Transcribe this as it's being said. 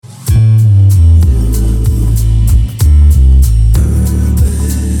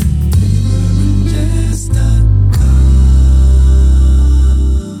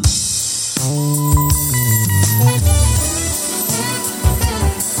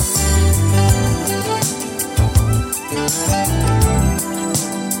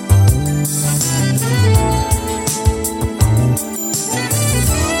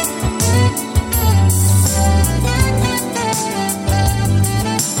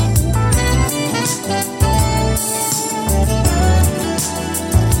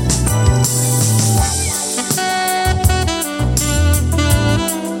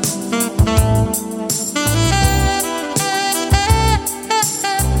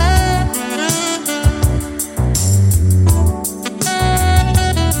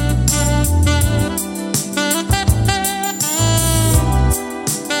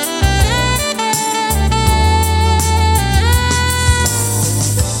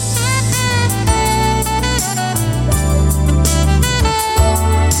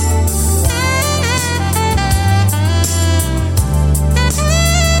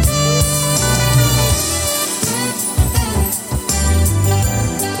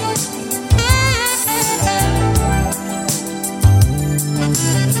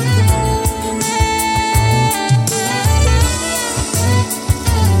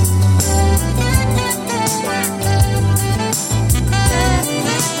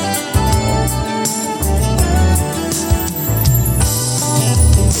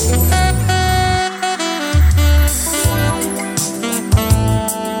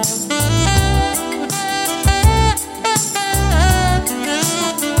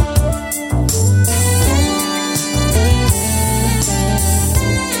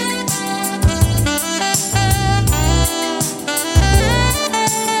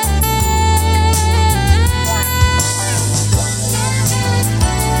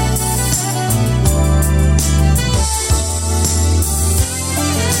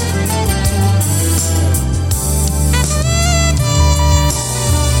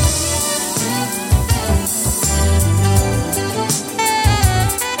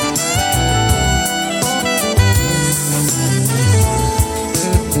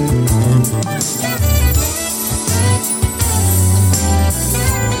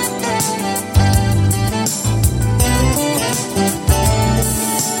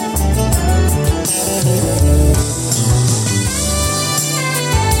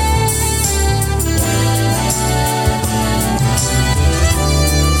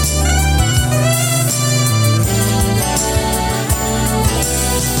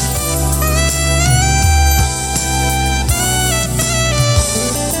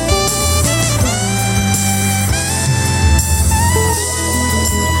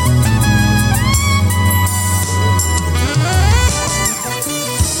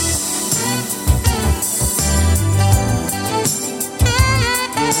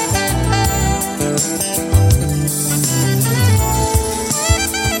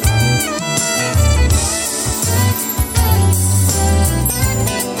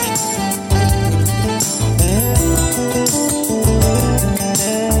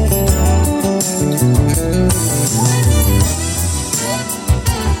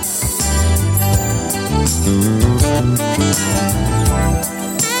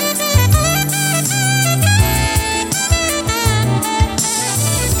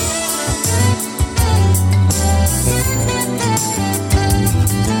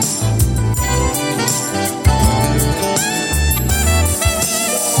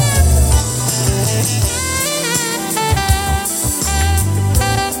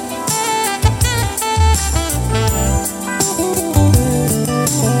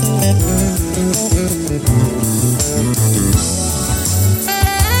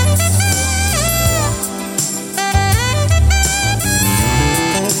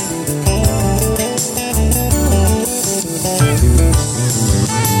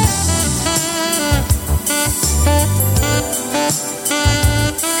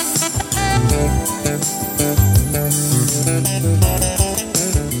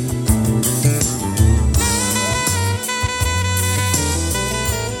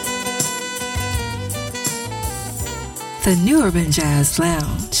new Urban Jazz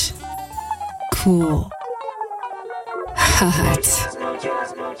Lounge. Cool. Hot.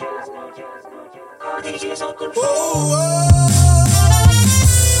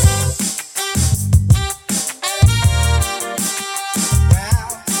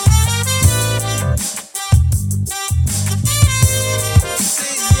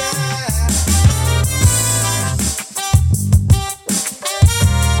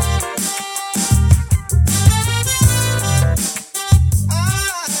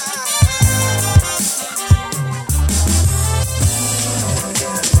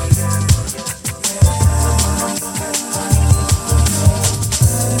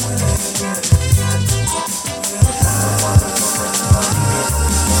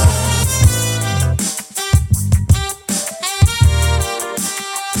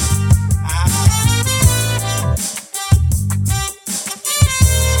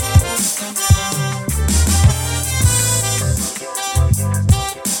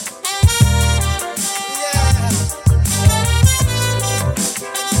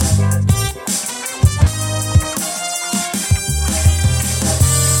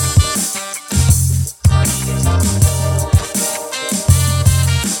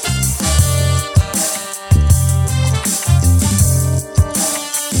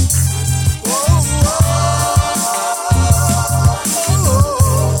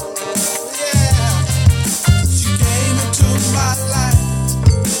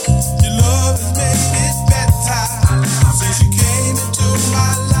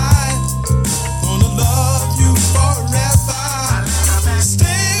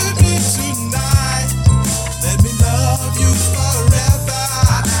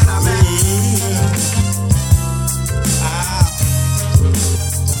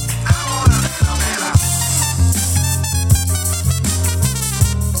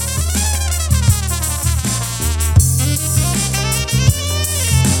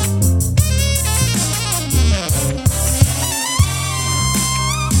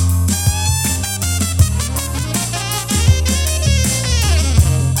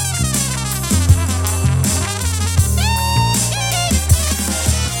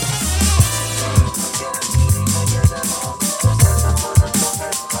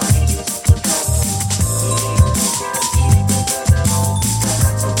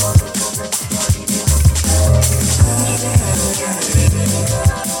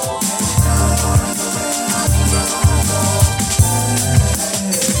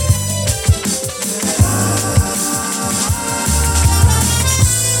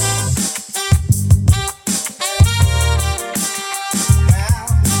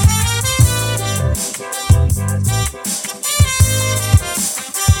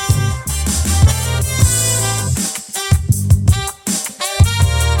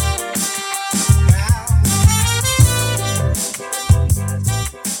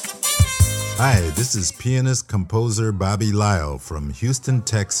 This is pianist-composer Bobby Lyle from Houston,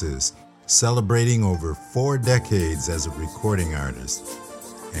 Texas, celebrating over 4 decades as a recording artist.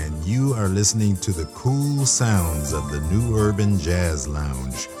 And you are listening to the cool sounds of the New Urban Jazz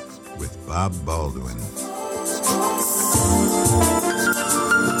Lounge with Bob Baldwin.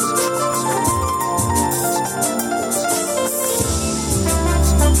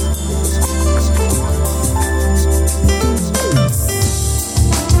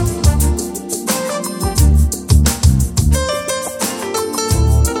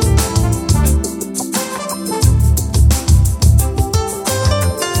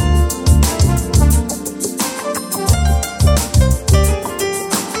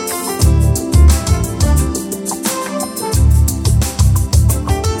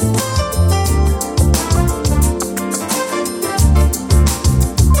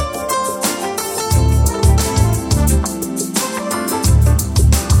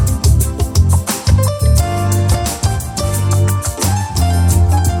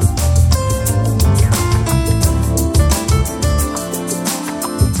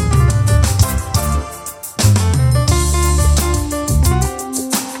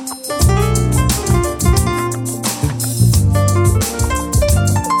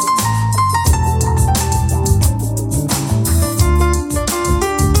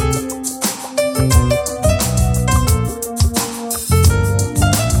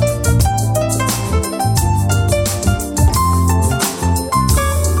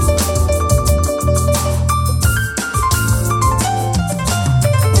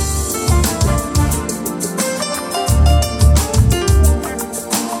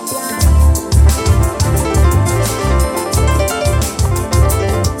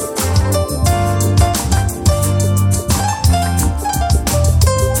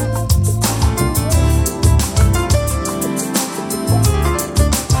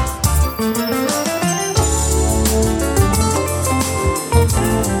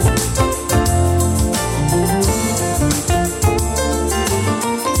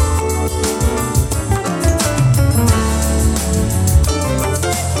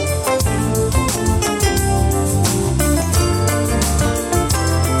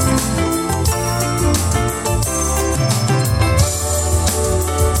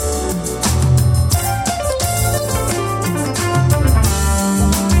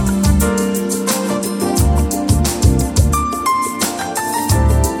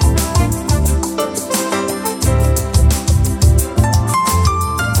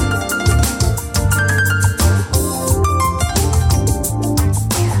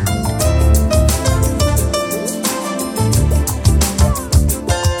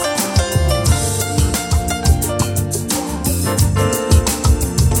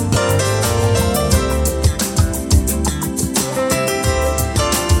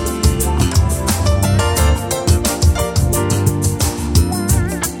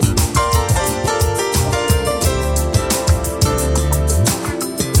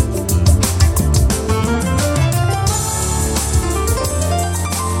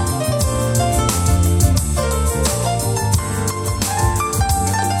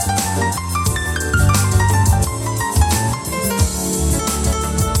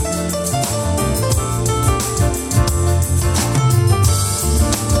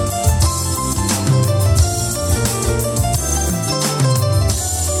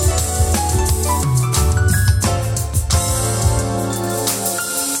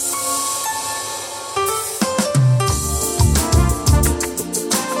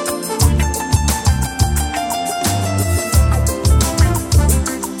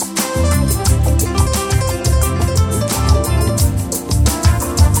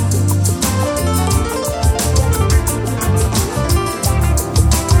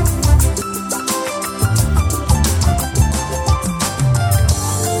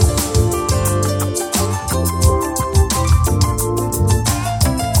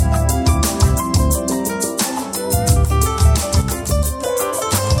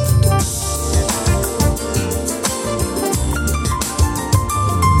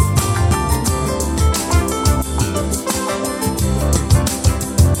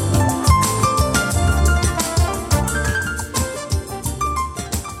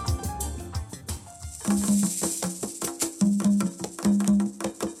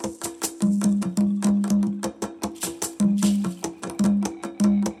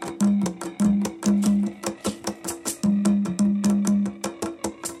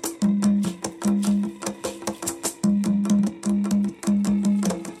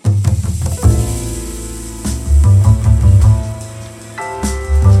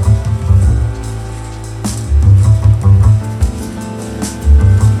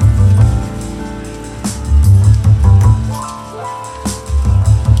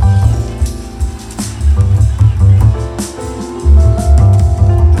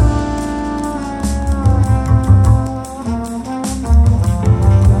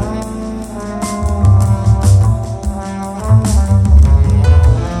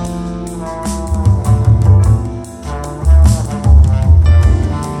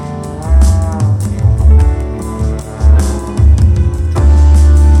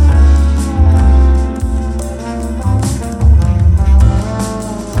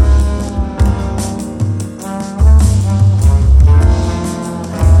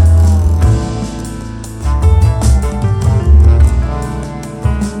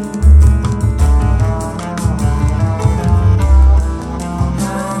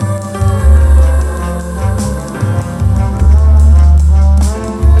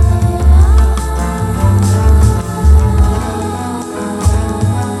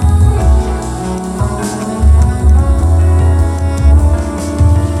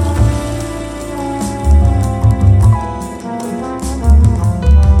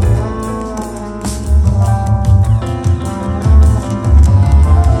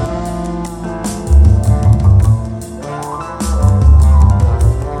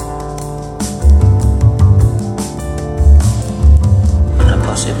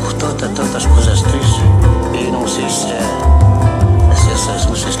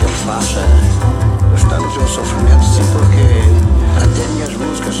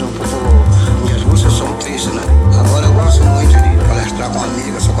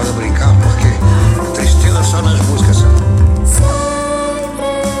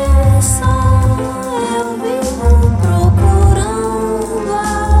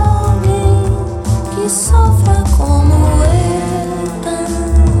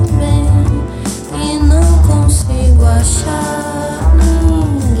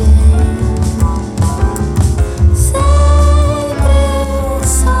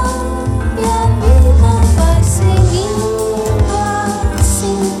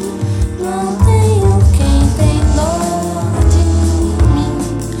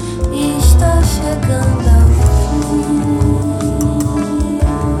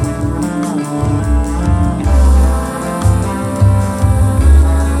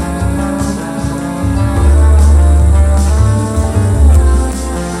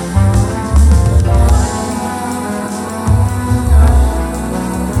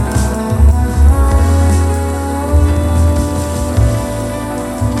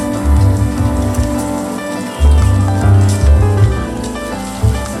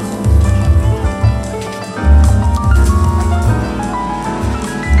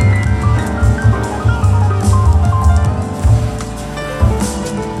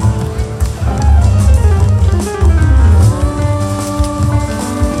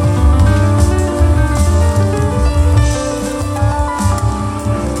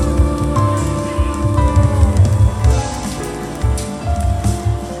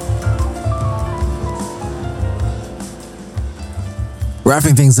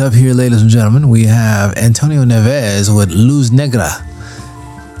 Wrapping things up here, ladies and gentlemen, we have Antonio Neves with Luz Negra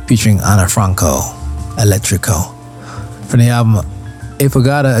featuring Ana Franco, Electrico. From the album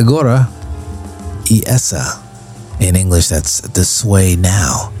Efogada Agora y Esa. In English, that's This Way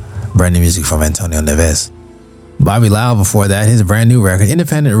Now. Brand new music from Antonio Neves. Bobby Lyle before that, his brand new record,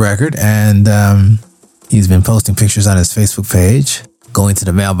 independent record, and he's been posting pictures on his Facebook page. Going to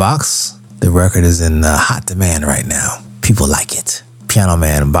the mailbox. The record is in hot demand right now. People like it. Piano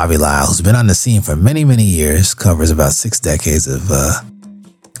man Bobby Lyle, who's been on the scene for many, many years, covers about 6 decades of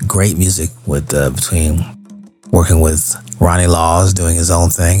great music with between working with Ronnie Laws, doing his own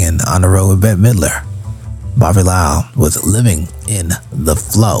thing, and on the road with Bette Midler. Bobby Lyle was Living in the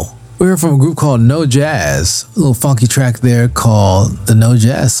Flow. We heard from a group called NoJazz, a little funky track there called the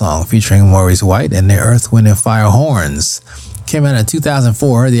NoJazz Song featuring Maurice White and their Earth, Wind & Fire horns. Came out in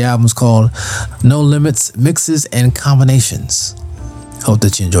 2004. The album's called No Limits, Mixes and Combinations. Hope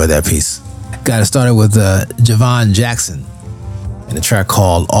that you enjoyed that piece. Got it started with Javon Jackson and a track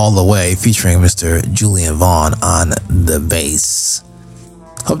called All the Way featuring Mr. Julian Vaughn on the bass.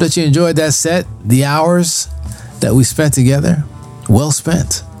 Hope that you enjoyed that set. The hours that we spent together, well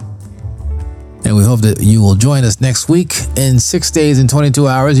spent. And we hope that you will join us next week in 6 days and 22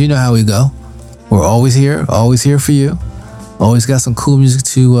 hours. You know how we go. We're always here for you. Always got some cool music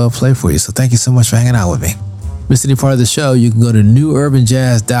to play for you. So thank you so much for hanging out with me. Missed any part of the show, you can go to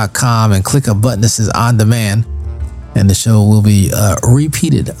newurbanjazz.com and click a button that says On Demand, and the show will be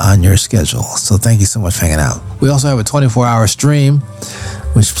repeated on your schedule. So thank you so much for hanging out. We also have a 24-hour stream,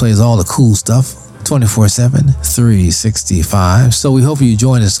 which plays all the cool stuff 24/7, 365. So we hope you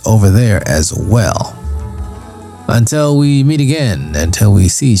join us over there as well. Until we meet again, until we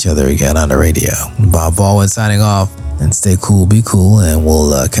see each other again on the radio. Bob Baldwin signing off, and stay cool, be cool, and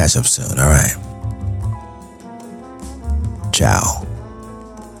we'll catch up soon. All right. Ciao.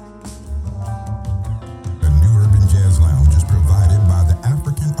 The New Urban Jazz Lounge is provided by the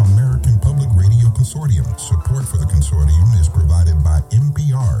African American Public Radio Consortium. Support for the consortium is provided by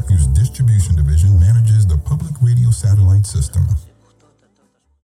NPR, whose distribution division manages the public radio satellite system.